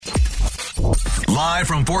Live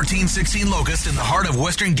from 1416 Locust in the heart of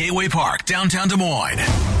Western Gateway Park, downtown Des Moines.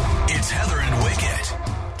 It's Heather and Wicket.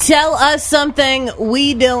 Tell us something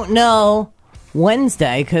we don't know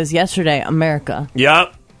Wednesday, because yesterday, America.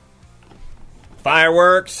 Yep.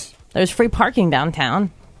 Fireworks. There's free parking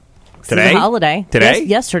downtown. Today? It's a holiday. Today? Yes,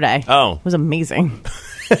 yesterday. Oh. It was amazing.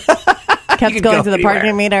 Kept going to the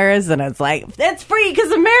parking meters, and it's like, it's free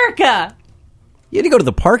because America. You had to go to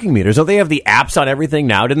the parking meters. Don't they have the apps on everything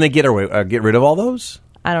now? Didn't they get rid of all those?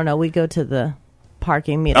 I don't know. We go to the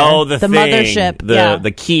parking meter. Oh, the thing. Mothership.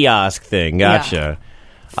 The kiosk thing. Gotcha. Yeah.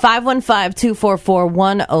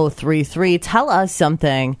 515-244-1033. Tell us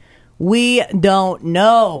something we don't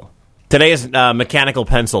know. Today is Mechanical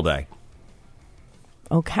Pencil Day.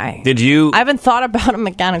 Okay. Did you? I haven't thought about a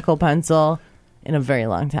mechanical pencil in a very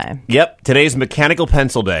long time. Yep. Today's Mechanical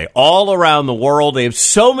Pencil Day. All around the world, they have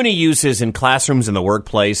so many uses in classrooms and the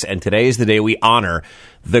workplace, and today is the day we honor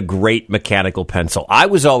the great mechanical pencil. I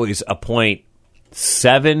was always a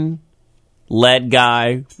 0.7 lead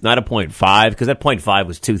guy, not a 0.5, because that 0.5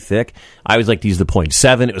 was too thick. I always liked to use the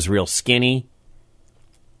 0.7. It was real skinny.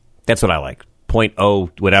 That's what I like.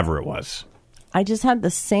 0.0, whatever it was. I just had the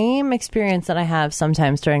same experience that I have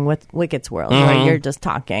sometimes during Wicket's World, where you're just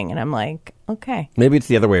talking, and I'm like, okay. Maybe it's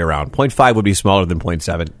the other way around. 0.5 would be smaller than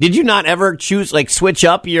 0.7. Did you not ever switch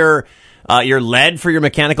up your lead for your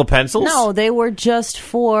mechanical pencils? No, they were just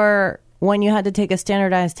for when you had to take a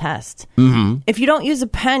standardized test. Mm-hmm. If you don't use a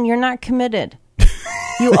pen, you're not committed.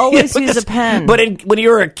 You always use a pen. But when you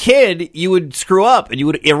were a kid, you would screw up and you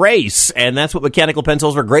would erase, and that's what mechanical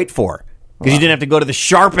pencils were great for. Because you didn't have to go to the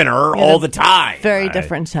sharpener all the time. Very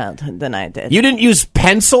different childhood than I did. You didn't use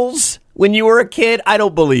pencils when you were a kid? I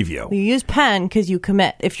don't believe you. You use pen because you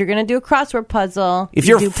commit. If you're going to do a crossword puzzle, if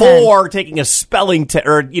you're do 4 taking a spelling test,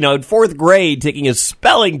 or in fourth grade taking a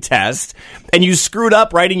spelling test, and you screwed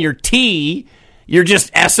up writing your T, you're just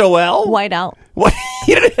SOL? Whiteout. What?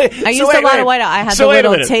 I used a lot of whiteout. I had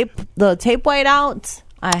the tape whiteout.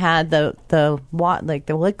 I had the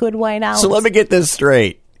liquid whiteout. So let me get this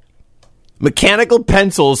straight. Mechanical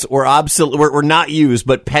pencils were were not used,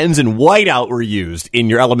 but pens and whiteout were used in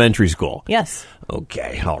your elementary school. Yes.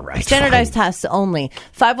 Okay, all right. Standardized tests only.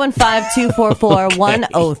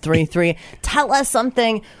 515-244-1033. Tell us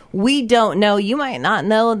something we don't know. You might not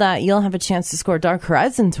know that you'll have a chance to score Dark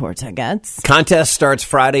Horizon Tour tickets. Contest starts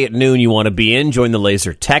Friday at noon. You want to be in? Join the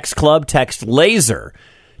Laser Text Club. Text LASER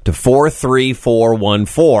to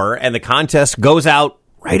 43414, and the contest goes out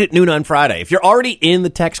right at noon on Friday. If you're already in the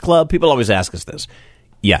text club, people always ask us this.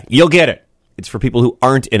 Yeah, you'll get it. It's for people who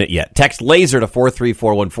aren't in it yet. Text LASER to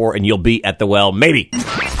 43414 and you'll be at the well, maybe.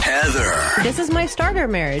 Heather. This is my starter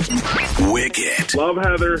marriage. Wicket. Love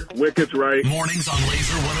Heather. Wicket's right. Mornings on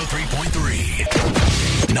Laser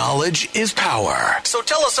 103.3. Knowledge is power. So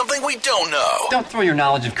tell us something we don't know. Don't throw your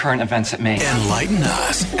knowledge of current events at me. Enlighten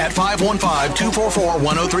us at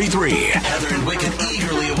 515-244-1033. Heather and Wicket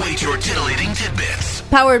eagerly await your titillating tidbits.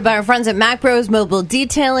 Powered by our friends at Mac Bros Mobile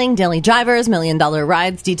Detailing, daily drivers, $1 million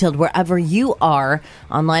rides, detailed wherever you are.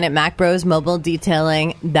 Online at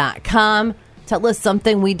macbrosmobiledetailing.com. Tell us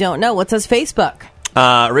something we don't know. What says Facebook?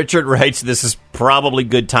 Richard writes, this is probably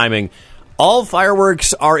good timing. All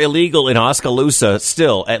fireworks are illegal in Oskaloosa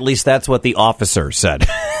still. At least that's what the officer said,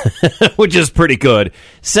 which is pretty good.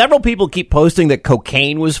 Several people keep posting that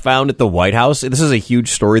cocaine was found at the White House. This is a huge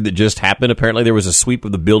story that just happened. Apparently there was a sweep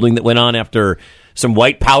of the building that went on after some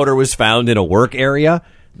white powder was found in a work area.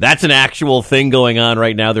 That's an actual thing going on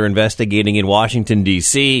right now. They're investigating in Washington,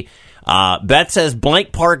 D.C. Beth says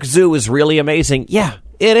Blank Park Zoo is really amazing. Yeah,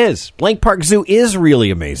 it is. Blank Park Zoo is really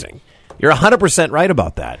amazing. You're 100% right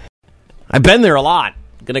about that. I've been there a lot.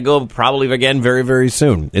 Going to go probably again very, very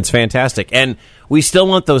soon. It's fantastic. And we still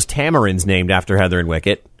want those tamarins named after Heather and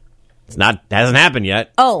Wicket. Hasn't happened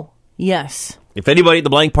yet. Oh, yes. If anybody at the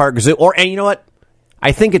Blank Park Zoo, and you know what?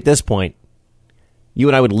 I think at this point, you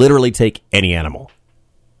and I would literally take any animal.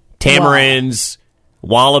 Tamarins,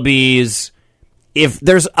 wallabies. If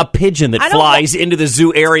there's a pigeon that flies into the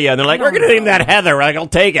zoo area and they're like, we're going to name that Heather, we're like, I'll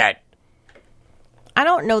take it. I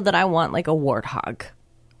don't know that I want like a warthog.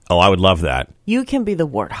 Oh, I would love that. You can be the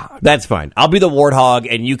warthog. That's fine. I'll be the warthog,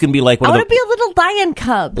 and you can be like one of the... I want to be a little lion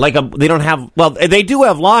cub. They don't have... Well, they do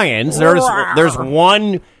have lions. There's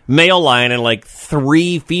one male lion and like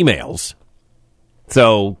 3 females.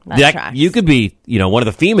 So you could be, one of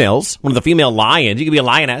the females, one of the female lions. You could be a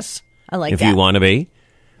lioness. I like that. If you want to be.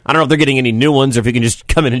 I don't know if they're getting any new ones or if you can just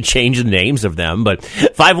come in and change the names of them. But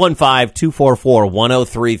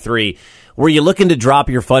 515-244-1033. Were you looking to drop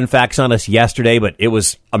your fun facts on us yesterday, but it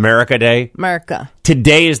was America Day? America.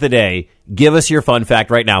 Today is the day. Give us your fun fact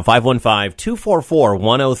right now.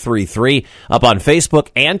 515-244-1033. Up on Facebook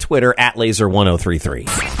and Twitter at Laser1033.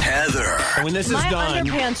 Heather. When this is My done.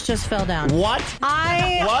 underpants just fell down. What?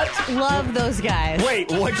 I love those guys. Wait,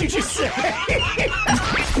 what'd you just say?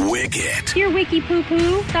 Wicket. Dear Wiki Poo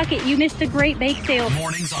Poo, suck it, you missed a great bake sale.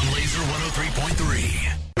 Mornings on Laser 103.3.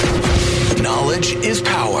 Knowledge is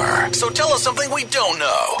power. So tell us something we don't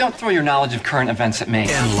know. Don't throw your knowledge of current events at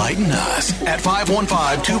me. Enlighten us at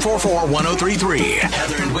 515-244-1033.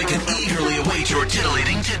 Heather and Wicket eagerly await your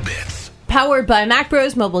titillating tidbits. Powered by Mac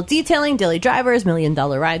Bros Mobile Detailing, daily drivers, $1 million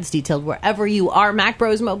rides detailed wherever you are. Mac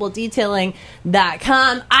Bros Mobile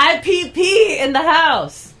Detailing.com. IPP in the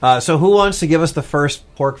house. So who wants to give us the first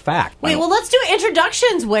pork fact? Wait, well, let's do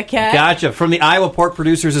introductions, Wicket. Gotcha. From the Iowa Pork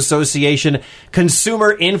Producers Association,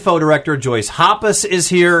 Consumer Info Director Joyce Hoppus is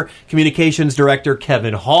here. Communications Director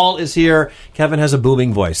Kevin Hall is here. Kevin has a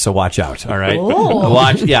booming voice, so watch out, all right?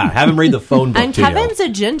 Have him read the phone book And to Kevin's you. a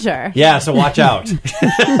ginger. Yeah, so watch out.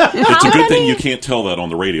 It's a good thing you can't tell that on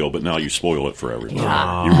the radio, but now you spoil it for everybody. You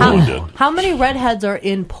ruined it. How many redheads are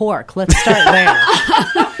in pork? Let's start there.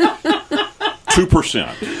 2%.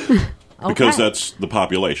 Because Okay. that's the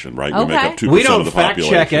population, right? Okay. We make up 2% We of don't the fact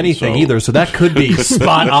population. check anything so- either, so that could be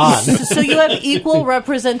spot on. So you have equal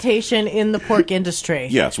representation in the pork industry.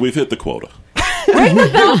 Yes, we've hit the quota. Ring the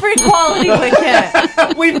bell for equality,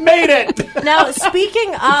 Wicket. We've made it! Now,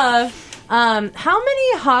 speaking of, how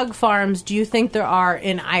many hog farms do you think there are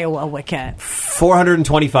in Iowa, Wicket?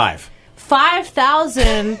 425.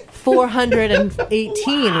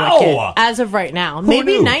 5,418, Wow. Wicket, as of right now.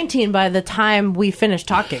 Maybe knew? 19 by the time we finish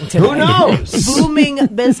talking today. Who knows? Booming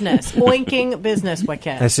business. Oinking business,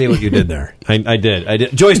 Wicket. I see what you did there. I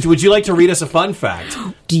did. Joyce, would you like to read us a fun fact?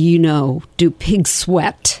 Do you know, do pigs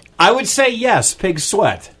sweat? I would say yes, pigs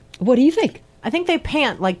sweat. What do you think? I think they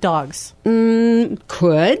pant like dogs.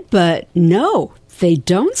 Could, but no, they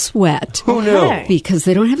don't sweat. Who knew? Okay. Because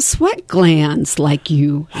they don't have sweat glands like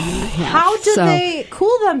you have. How do So- they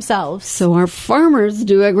cool themselves? So our farmers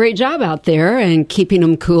do a great job out there and keeping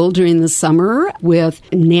them cool during the summer with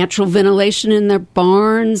natural ventilation in their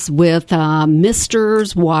barns, with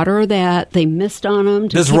misters, water that they mist on them.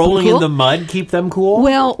 To Does keep 'em rolling cool. in the mud keep them cool?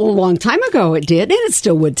 Well, a long time ago it did, and it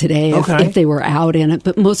still would today Okay. if they were out in it.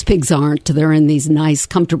 But most pigs aren't. They're in these nice,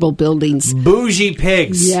 comfortable buildings. Bougie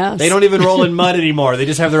pigs. Yes. They don't even roll in mud anymore. They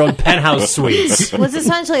just have their own penthouse suites. It was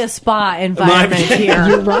essentially a spa environment here.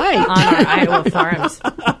 You're right. On our Iowa farms.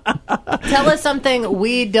 Tell us something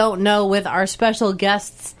we don't know with our special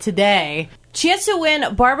guests today. Chance to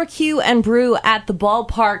win barbecue and brew at the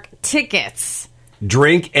ballpark tickets.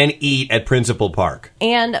 Drink and eat at Principal Park.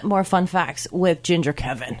 And more fun facts with Ginger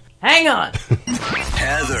Kevin. Hang on.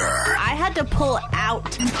 Heather. I had to pull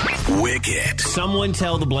out. Wicket. Someone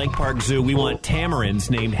tell the Blank Park Zoo we want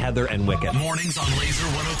tamarins named Heather and Wicket. Mornings on Laser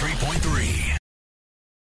 103.3.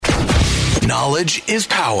 Knowledge is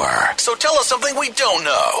power. So tell us something we don't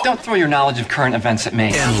know. Don't throw your knowledge of current events at me.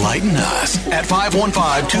 Enlighten us at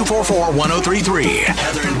 515-244-1033.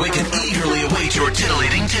 Heather and Wicket eagerly await your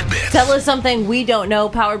titillating tidbits. Tell us something we don't know.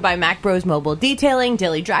 Powered by Mac Bros Mobile Detailing,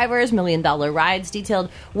 daily drivers, $1 million rides detailed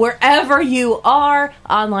wherever you are.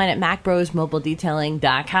 Online at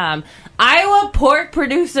macbrosmobiledetailing.com. Iowa pork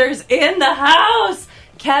producers in the house.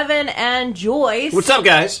 Kevin and Joyce. What's up,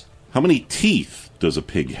 guys? How many teeth does a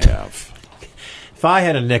pig have? If I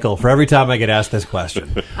had a nickel for every time I get asked this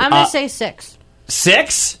question. I'm going to say 6.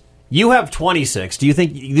 6? You have 26. Do you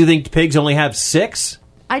think pigs only have 6?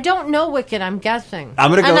 I don't know, Wicked. I'm guessing.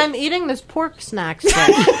 I'm gonna go- And I'm eating this pork snack still.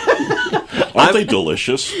 Aren't they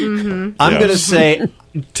delicious? I'm going to say,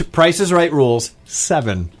 Price is Right rules,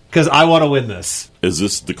 7. Because I want to win this. Is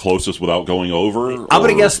this the closest without going over? I'm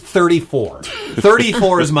going to guess 34.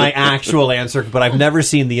 34 is my actual answer, but I've never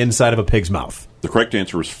seen the inside of a pig's mouth. The correct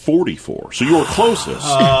answer is 44. So you were closest.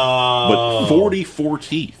 But 44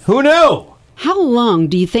 teeth. Who knew? How long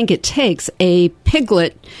do you think it takes a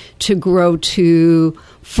piglet to grow to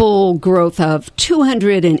full growth of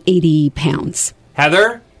 280 pounds?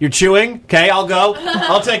 Heather, you're chewing? Okay, I'll go.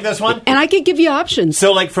 I'll take this one. And I could give you options.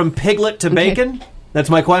 So, like, from piglet to bacon? That's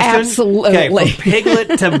my question? Absolutely. Okay, from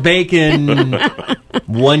piglet to bacon,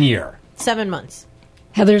 1 year. 7 months.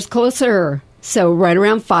 Heather's closer. So right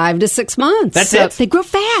around 5 to 6 months. That's So it? They grow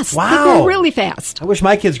fast. Wow. They grow really fast. I wish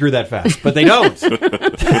my kids grew that fast, but they don't.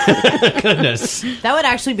 Goodness. That would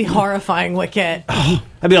actually be horrifying, Wicket.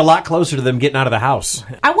 I'd be a lot closer to them getting out of the house.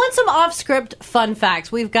 I want some off-script fun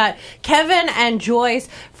facts. We've got Kevin and Joyce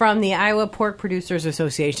from the Iowa Pork Producers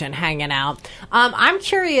Association hanging out. I'm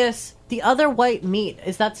curious, The other white meat,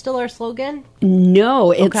 is that still our slogan?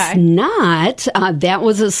 No, it's Okay. not. That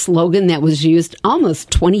was a slogan that was used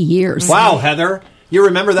almost 20 years. Wow, Heather. You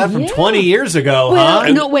remember that from 20 years ago, Well, huh?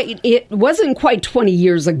 no, wait. It wasn't quite 20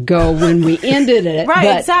 years ago when we ended it. Right,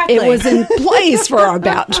 but exactly. It was in place for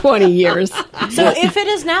about 20 years. So if it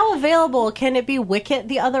is now available, can it be Wicket,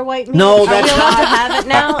 the other white meat? No, Are that's we allowed not- to have it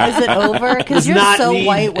now? Is it over? Because Does you're not so need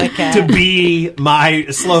white, Wicket. to be my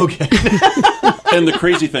slogan. And the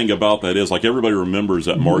crazy thing about that is, like, everybody remembers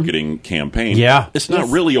that marketing campaign. Yeah. It's not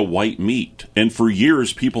really a white meat. And for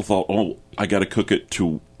years, people thought, oh, I got to cook it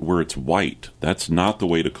to where it's white. That's not the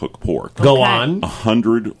way to cook pork. Go on.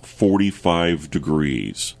 145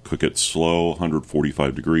 degrees. Cook it slow,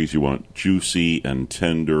 145 degrees. You want it juicy and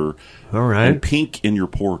tender. All right. And pink in your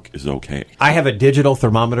pork is okay. I have a digital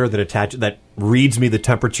thermometer that reads me the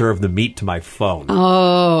temperature of the meat to my phone.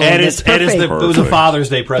 Oh, and that's it was a perfect. Father's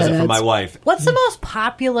Day present from That's- my wife. What's the most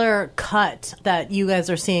popular cut that you guys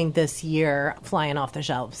are seeing this year flying off the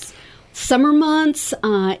shelves? Summer months,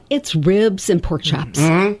 it's ribs and pork chops.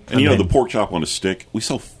 And you know, the pork chop on a stick, we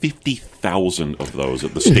sell 50,000 of those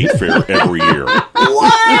at the state fair every year.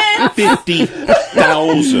 What?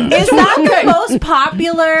 50,000. Is that the most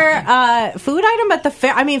popular food item at the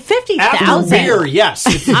fair? I mean, 50,000. After beer, yes.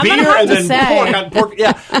 It's I'm gonna beer have and to then say. pork on pork.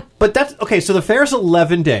 Yeah. But that's okay, so the fair's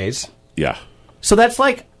 11 days. Yeah. So that's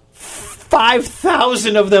like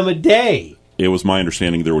 5,000 of them a day. It was my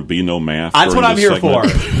understanding there would be no math. That's what during I'm this here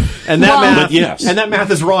segment. for. And that Well- math, But yes. and that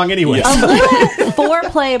math is wrong anyway. Yes. A little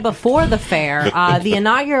foreplay before the fair, the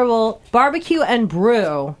inaugural barbecue and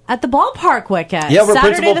brew at the ballpark, Wicket. Yeah, we're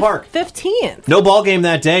Saturday Principal the Park. 15th. No ball game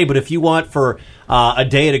that day, but if you want for a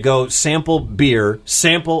day to go sample beer,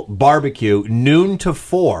 sample barbecue, noon to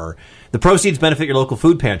 4, the proceeds benefit your local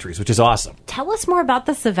food pantries, which is awesome. Tell us more about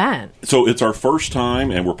this event. So it's our first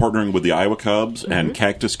time, and we're partnering with the Iowa Cubs Mm-hmm. and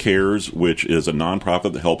Cactus Cares, which is a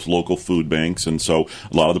nonprofit that helps local food banks. And so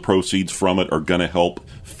a lot of the proceeds from it are going to help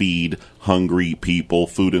feed hungry people,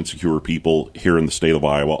 food insecure people here in the state of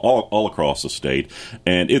Iowa, all across the state.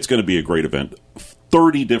 And it's going to be a great event.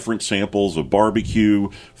 30 different samples of barbecue,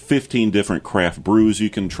 15 different craft brews you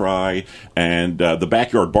can try, and the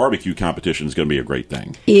backyard barbecue competition is going to be a great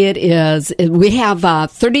thing. It is. We have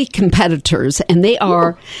 30 competitors, and they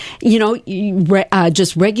are,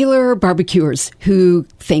 just regular barbecuers who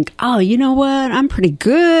think, oh, you know what? I'm pretty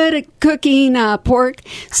good at cooking pork,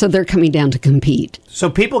 so they're coming down to compete. So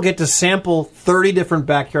people get to sample 30 different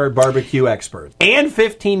backyard barbecue experts and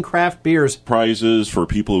 15 craft beers. Prizes for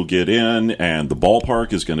people who get in, and the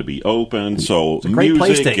ballpark is going to be open. So a great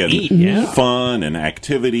place music to and eat, yeah. fun and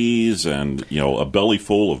activities, and a belly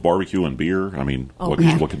full of barbecue and beer. I mean,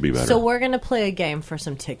 what could be better? So we're going to play a game for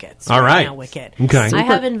some tickets. All right. now, Wicket. Okay. I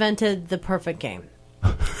have invented the perfect game.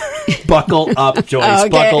 Buckle up, Joyce. Okay.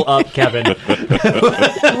 Buckle up, Kevin.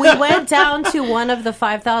 We went down to one of the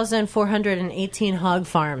 5,418 hog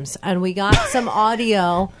farms, and we got some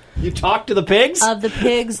audio You talk to the pigs? of the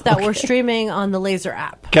pigs that were streaming on the Laser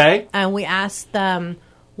app. Okay. And we asked them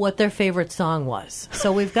what their favorite song was.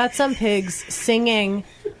 So we've got some pigs singing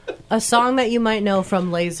a song that you might know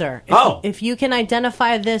from Laser. If you can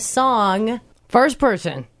identify this song, first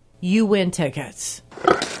person, you win tickets.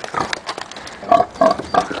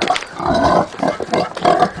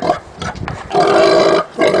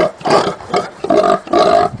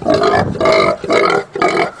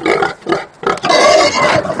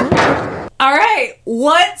 All right,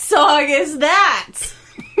 what song is that?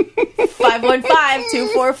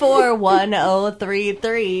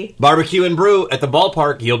 515-244-1033. Barbecue and brew at the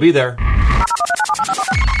ballpark. You'll be there.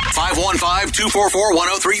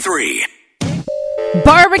 515-244-1033.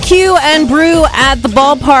 Barbecue and brew at the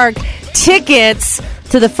ballpark. Tickets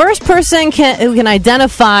to the first person who can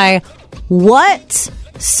identify what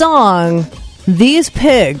song these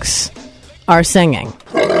pigs are singing.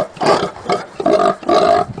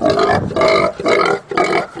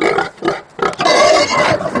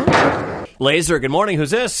 Laser, good morning. Who's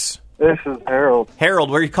this? This is Harold, Harold,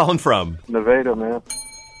 where are you calling from? Nevada, man. All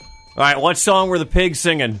right, what song were the pigs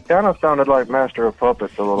singing? Kind of sounded like Master of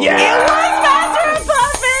Puppets a little bit.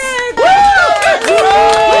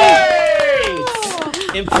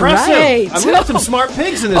 Impressive. Right. I've got some smart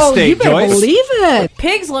pigs in this Oh, state, you better Joyce. believe it.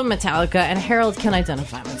 Pigs love Metallica, and Harold can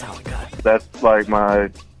identify Metallica. That's like my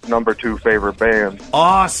number 2 favorite band.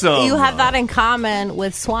 Awesome. You have that in common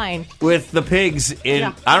with swine. With the pigs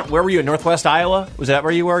in, Yeah. where were you, in Northwest Iowa? Was that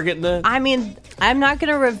where you were getting the... I mean, I'm not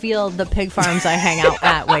going to reveal the pig farms I hang out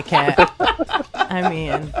at, Wicket. I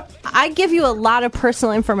mean, I give you a lot of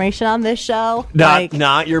personal information on this show.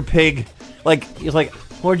 Not your pig. Like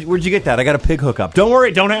Where'd you get that? I got a pig hookup. Don't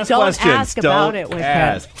worry. Don't ask questions. Don't ask about it,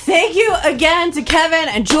 Wicked. Thank you again to Kevin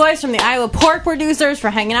and Joyce from the Iowa Pork Producers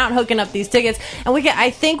for hanging out and hooking up these tickets. And Wicked,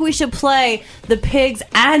 I think we should play the Pigs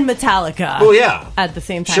and Metallica. Oh, yeah. At the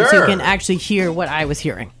same time, Sure. so you can actually hear what I was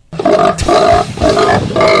hearing.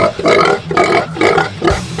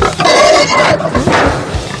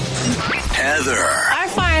 Heather. I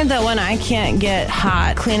find that when I can't get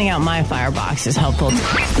hot, cleaning out my firebox is helpful.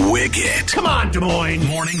 Wicket. Come on, Des Moines.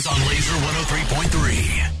 Mornings on Laser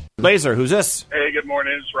 103.3. Laser, who's this? Hey, good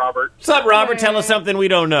morning. It's Robert. What's up, Robert? Tell us something we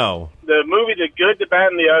don't know. The movie The Good, the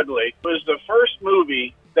Bad, and the Ugly was the first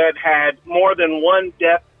movie that had more than one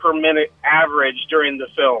death per minute average during the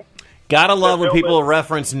film. Gotta love when people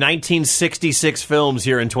reference 1966 films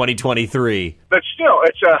here in 2023. But still,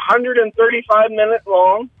 it's 135 minutes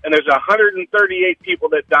long, and there's 138 people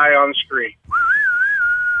that die on screen.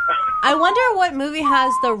 I wonder what movie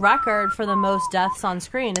has the record for the most deaths on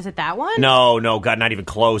screen. Is it that one? No, God, not even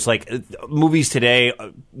close. Like, movies today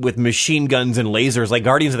with machine guns and lasers, like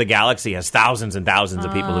Guardians of the Galaxy has thousands and thousands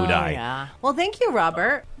of people who die. Yeah. Well, thank you,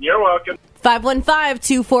 Robert. You're welcome.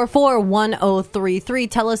 515-244-1033.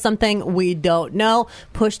 Tell us something we don't know.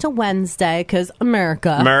 Push to Wednesday, because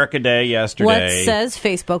America Day yesterday. What says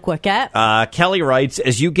Facebook Wicket? Kelly writes,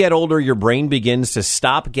 as you get older, your brain begins to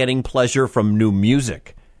stop getting pleasure from new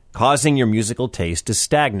music, causing your musical taste to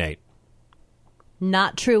stagnate.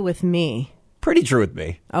 Not true with me. Pretty true with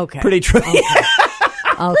me. Okay. Pretty true. Okay.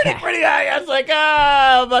 Okay. Pretty high. I was like,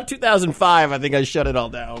 about 2005, I think I shut it all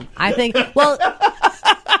down. I think, well,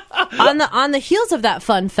 on the heels of that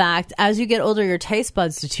fun fact, as you get older, your taste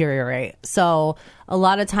buds deteriorate. So a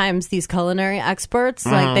lot of times these culinary experts,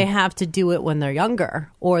 like, they have to do it when they're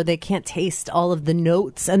younger, or they can't taste all of the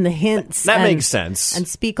notes and the hints. That makes sense. And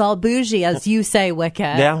speak all bougie, as you say,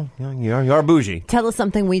 Wicket. Yeah, you're bougie. Tell us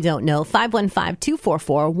something we don't know.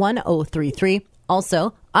 515-244-1033.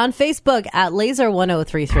 Also on Facebook at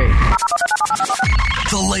Laser1033.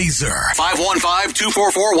 The Laser.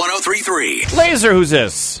 515-244-1033. Laser, who's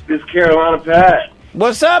this? This is Carolina Pat.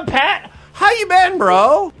 What's up, Pat? How you been,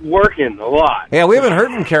 bro? Working a lot. Yeah, we haven't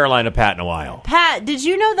heard from Carolina Pat in a while. Pat, did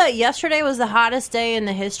you know that yesterday was the hottest day in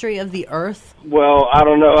the history of the Earth? Well, I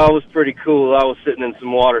don't know. I was pretty cool. I was sitting in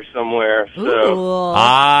some water somewhere. So. Ooh.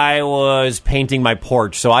 I was painting my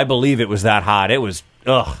porch, so I believe it was that hot. It was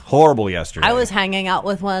horrible yesterday. I was hanging out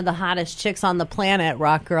with one of the hottest chicks on the planet,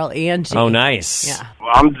 rock girl Angie. Oh, nice. Yeah. Well,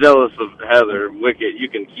 I'm jealous of Heather. Wicket, you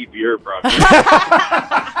can keep your property.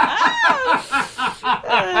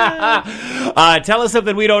 Tell us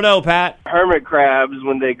something we don't know, Pat. Hermit crabs,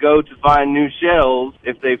 when they go to find new shells,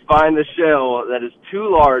 if they find a shell that is too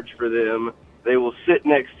large for them, they will sit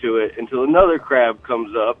next to it until another crab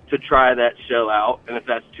comes up to try that shell out. And if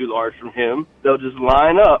that's too large for him, they'll just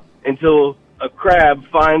line up until a crab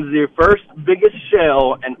finds their first biggest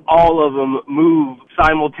shell, and all of them move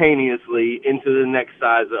simultaneously into the next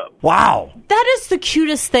size up. Wow. That is the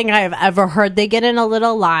cutest thing I have ever heard. They get in a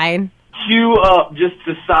little line. Queue up just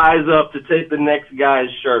to size up to take the next guy's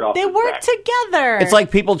shirt off. They work together. It's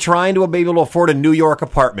like people trying to be able to afford a New York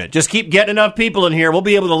apartment. Just keep getting enough people in here. We'll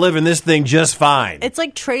be able to live in this thing just fine. It's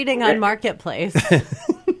like trading on Marketplace.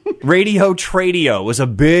 Radio Tradio was a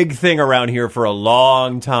big thing around here for a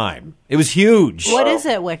long time. It was huge. What is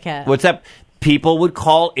it, Wicket? What's that? People would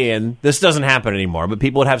call in. This doesn't happen anymore, but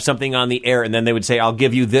people would have something on the air, and then they would say, I'll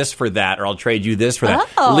give you this for that, or I'll trade you this for that.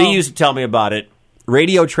 Oh. Lee used to tell me about it.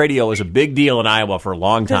 Radio Tradio was a big deal in Iowa for a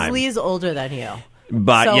long time. Because Lee's older than you.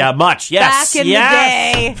 But So, yeah, much. Yes. back in the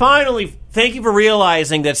yes. day. Finally, thank you for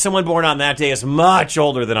realizing that someone born on that day is much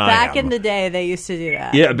older than I am. Back in the day, they used to do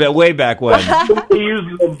that. Yeah, but way back when. They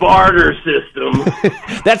use the barter system.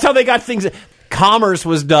 That's how they got things. Commerce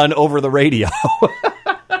was done over the radio.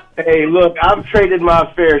 Hey, look, I've traded my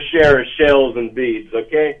fair share of shells and beads,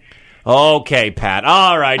 okay? Okay, Pat.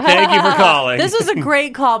 All right. Thank you for calling. This was a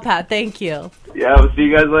great call, Pat. Thank you. Yeah, we'll see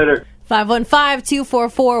you guys later.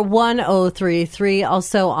 515-244-1033.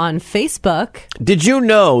 Also on Facebook. Did you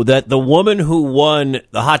know that the woman who won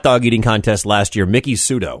the hot dog eating contest last year, Mickey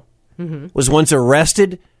Sudo, was once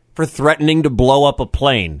arrested for threatening to blow up a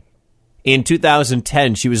plane? In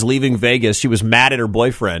 2010, she was leaving Vegas. She was mad at her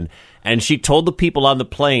boyfriend, and she told the people on the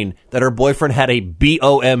plane that her boyfriend had a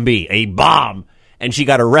B-O-M-B, a bomb, and she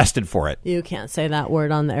got arrested for it. You can't say that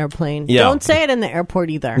word on the airplane. Yeah. Don't say it in the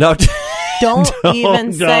airport either. No, Don't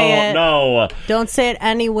even say it. No. Don't say it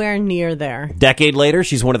anywhere near there. Decade later,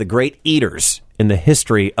 she's one of the great eaters in the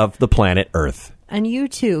history of the planet Earth. And you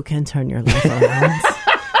too can turn your life around.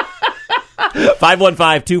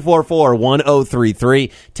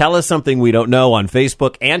 515-244-1033. Tell us something we don't know on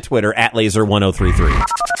Facebook and Twitter at Laser1033.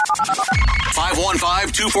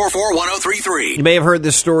 515-244-1033. You may have heard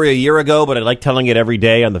this story a year ago, but I like telling it every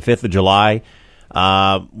day on the 5th of July.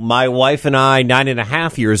 My wife and I,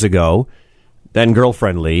 9.5 years ago, then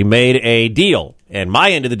girlfriend Lee, made a deal. And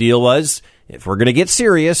my end of the deal was, if we're going to get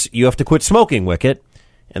serious, you have to quit smoking, Wicket.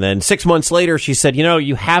 And then 6 months later, she said,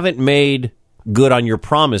 you haven't made good on your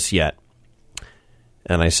promise yet.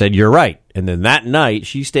 And I said, you're right. And then that night,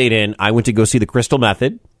 she stayed in. I went to go see the Crystal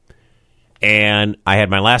Method. And I had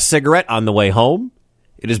my last cigarette on the way home.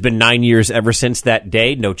 It has been 9 years ever since that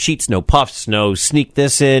day. No cheats, no puffs, no sneak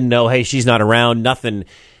this in, no, hey, she's not around, nothing.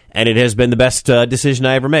 And it has been the best decision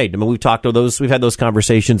I ever made. I mean, we've had those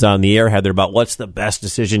conversations on the air, Heather, about what's the best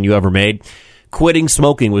decision you ever made. Quitting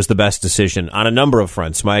smoking was the best decision on a number of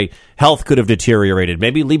fronts. My health could have deteriorated.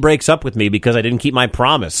 Maybe Lee breaks up with me because I didn't keep my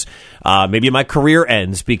promise. Maybe my career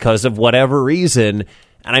ends because of whatever reason,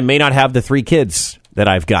 and I may not have the 3 kids that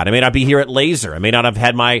I've got. I may not be here at Laser. I may not have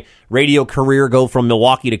had my radio career go from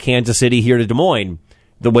Milwaukee to Kansas City here to Des Moines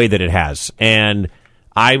the way that it has. And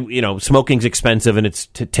smoking's expensive and it's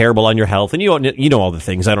terrible on your health. And you know all the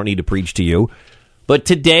things. I don't need to preach to you. But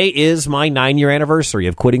today is my 9-year anniversary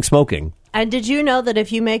of quitting smoking. And did you know that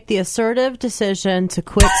if you make the assertive decision to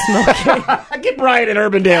quit smoking... Get Brian in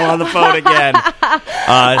Urbandale on the phone again.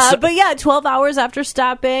 But yeah, 12 hours after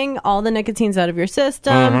stopping, all the nicotine's out of your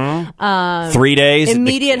system. 3 days.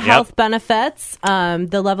 Immediate health benefits.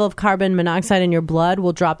 The level of carbon monoxide in your blood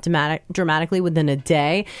will drop dramatically within a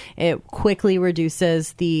day. It quickly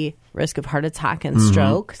reduces the risk of heart attack and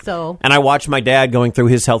stroke. And I watch my dad going through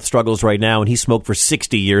his health struggles right now, and he smoked for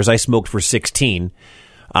 60 years. I smoked for 16.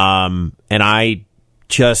 And I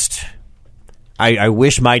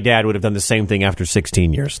wish my dad would have done the same thing after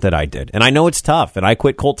 16 years that I did. And I know it's tough, and I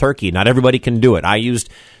quit cold turkey. Not everybody can do it. I used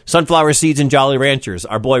sunflower seeds and Jolly Ranchers.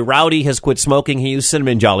 Our boy Rowdy has quit smoking. He used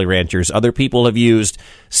cinnamon Jolly Ranchers. Other people have used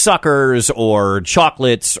suckers or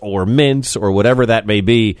chocolates or mints or whatever that may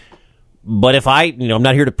be. But if I'm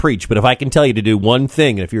not here to preach, but if I can tell you to do one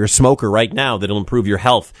thing, if you're a smoker right now, that'll improve your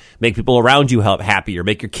health, make people around you happier,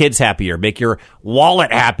 make your kids happier, make your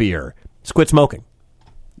wallet happier, just quit smoking.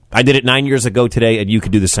 I did it 9 years ago today, and you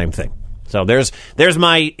could do the same thing. So there's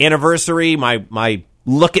my anniversary, my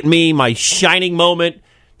look at me, my shining moment.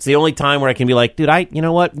 It's the only time where I can be like, dude, you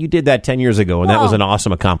know what? You did that 10 years ago, and that was an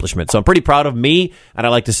awesome accomplishment. So I'm pretty proud of me, and I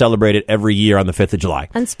like to celebrate it every year on the 5th of July.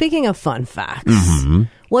 And speaking of fun facts,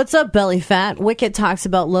 what's up, belly fat? Wicket talks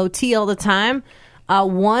about low T all the time.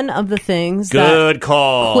 One of the things that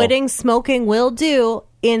quitting smoking will do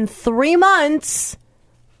in 3 months,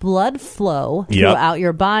 blood flow throughout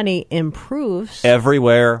your body improves.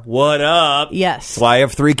 Everywhere. What up? Yes. That's why I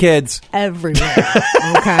have 3 kids. Everywhere.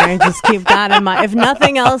 Okay, just keep that in mind. If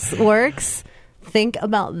nothing else works, think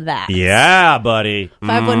about that. Yeah, buddy.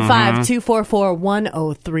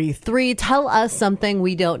 515-244-1033. Tell us something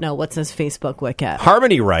we don't know. What's this Facebook Wicket?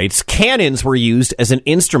 Harmony writes, cannons were used as an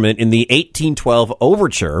instrument in the 1812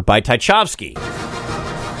 Overture by Tchaikovsky.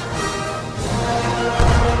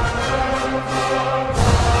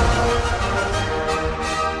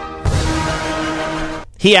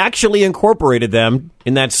 He actually incorporated them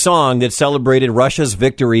in that song that celebrated Russia's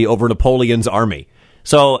victory over Napoleon's army.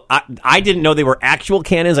 So I didn't know they were actual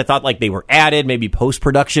cannons. I thought they were added, maybe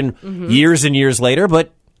post-production years and years later,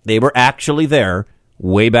 but they were actually there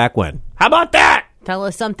way back when. How about that? Tell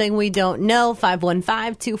us something we don't know.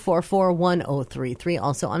 515-244-1033.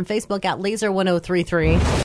 Also on Facebook at Laser1033.